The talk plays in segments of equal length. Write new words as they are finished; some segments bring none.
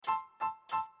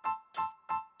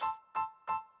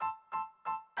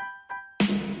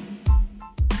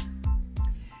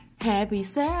Happy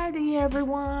Saturday,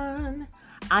 everyone.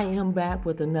 I am back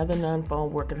with another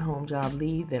non-phone work at home job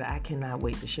lead that I cannot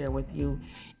wait to share with you.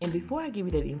 And before I give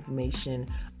you that information,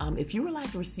 if you would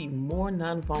like to receive more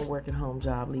non-phone work at home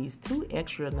job leads, 2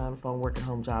 extra non-phone work at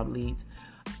home job leads,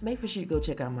 make sure you go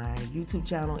check out my YouTube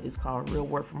channel. It's called Real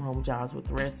Work From Home Jobs with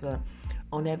Theresa.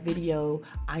 On that video,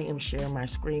 I am sharing my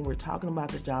screen. We're talking about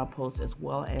the job post as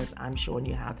well as I'm showing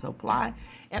you how to apply.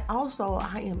 And also,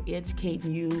 I am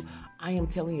educating you. I am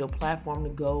telling you a platform to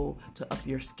go to up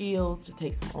your skills, to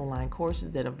take some online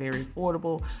courses that are very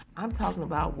affordable. I'm talking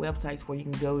about websites where you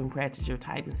can go and practice your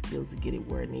typing skills to get it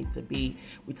where it needs to be.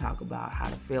 We talk about how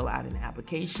to fill out an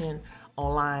application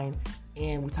online,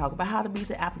 and we talk about how to beat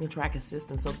the applicant tracking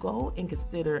system. So go and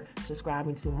consider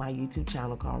subscribing to my YouTube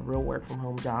channel called Real Work From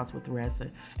Home Jobs with Theresa.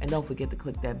 And don't forget to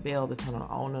click that bell to turn on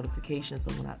all notifications.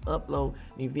 So when I upload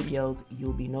new videos,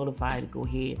 you'll be notified to go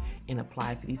ahead and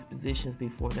apply for these positions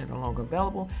before they're no longer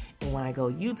available. And when I go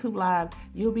YouTube Live,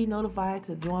 you'll be notified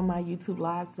to join my YouTube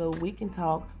Live so we can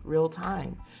talk real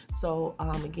time. So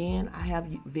again, I have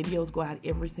videos go out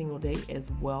every single day as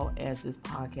well as this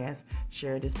podcast.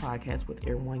 Share this podcast with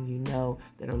everyone you know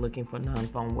that are looking for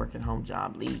non-phone work at home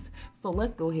job leads. So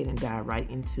let's go ahead and dive right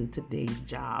into today's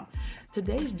job.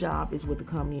 Today's job is with the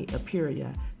company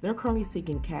Aperia. They're currently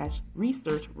seeking cash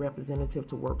research representative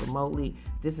to work remotely.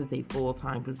 This is a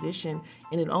full-time position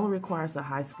and it only requires a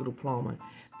high school diploma.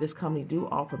 This company do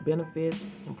offer benefits,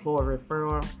 employer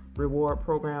referral, reward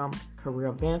program, career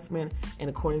advancement, and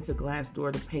according to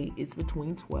Glassdoor, the pay is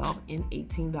between $12 and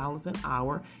 $18 an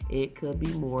hour. It could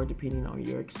be more depending on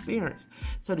your experience.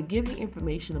 So to give you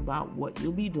information about what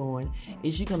you'll be doing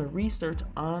is you're going to research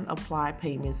unapplied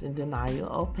payments and denial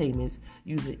of payments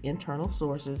using internal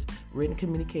sources, written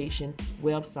communication,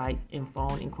 websites, and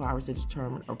phone inquiries to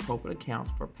determine appropriate accounts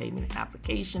for payment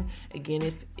application. Again,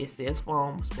 if it says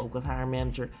phone, spoke with hiring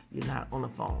manager, you're not on the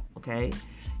phone, okay?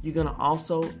 You're going to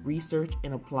also research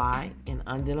and apply and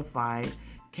identify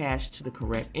cash to the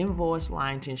correct invoice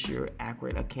line to ensure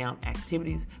accurate account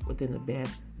activities within the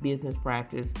best business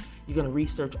practice. You're going to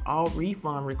research all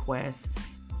refund requests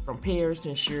from payers to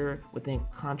ensure within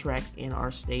contract and our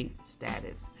state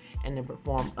status, and then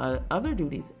perform other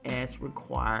duties as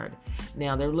required.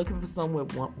 Now, they're looking for someone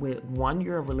with 1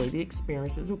 year of related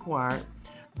experience is required.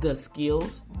 The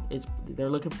skills is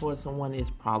they're looking for someone is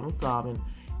problem solving,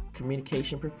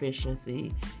 communication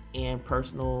proficiency, and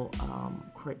personal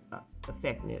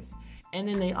effectiveness. And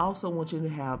then they also want you to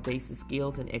have basic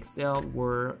skills in Excel,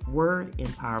 Word, and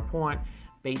PowerPoint,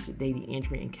 basic data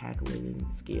entry and calculating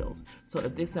skills. So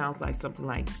if this sounds like something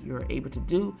like you're able to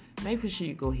do, make sure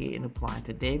you go ahead and apply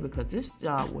today because this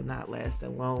job will not last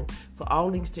that long. So all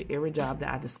links to every job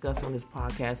that I discuss on this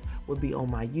podcast will be on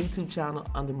my YouTube channel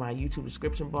under my YouTube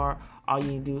description bar. All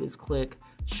you need to do is click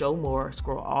show more,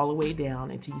 scroll all the way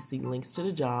down until you see links to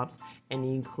the jobs, and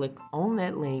then you click on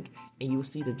that link and you'll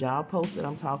see the job post that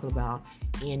I'm talking about,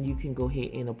 and you can go ahead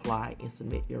and apply and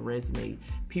submit your resume.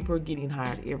 People are getting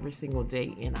hired every single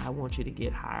day, and I want you to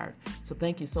get hired. So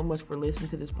thank you so much for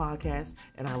listening to this podcast,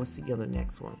 and I will see you on the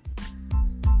next one.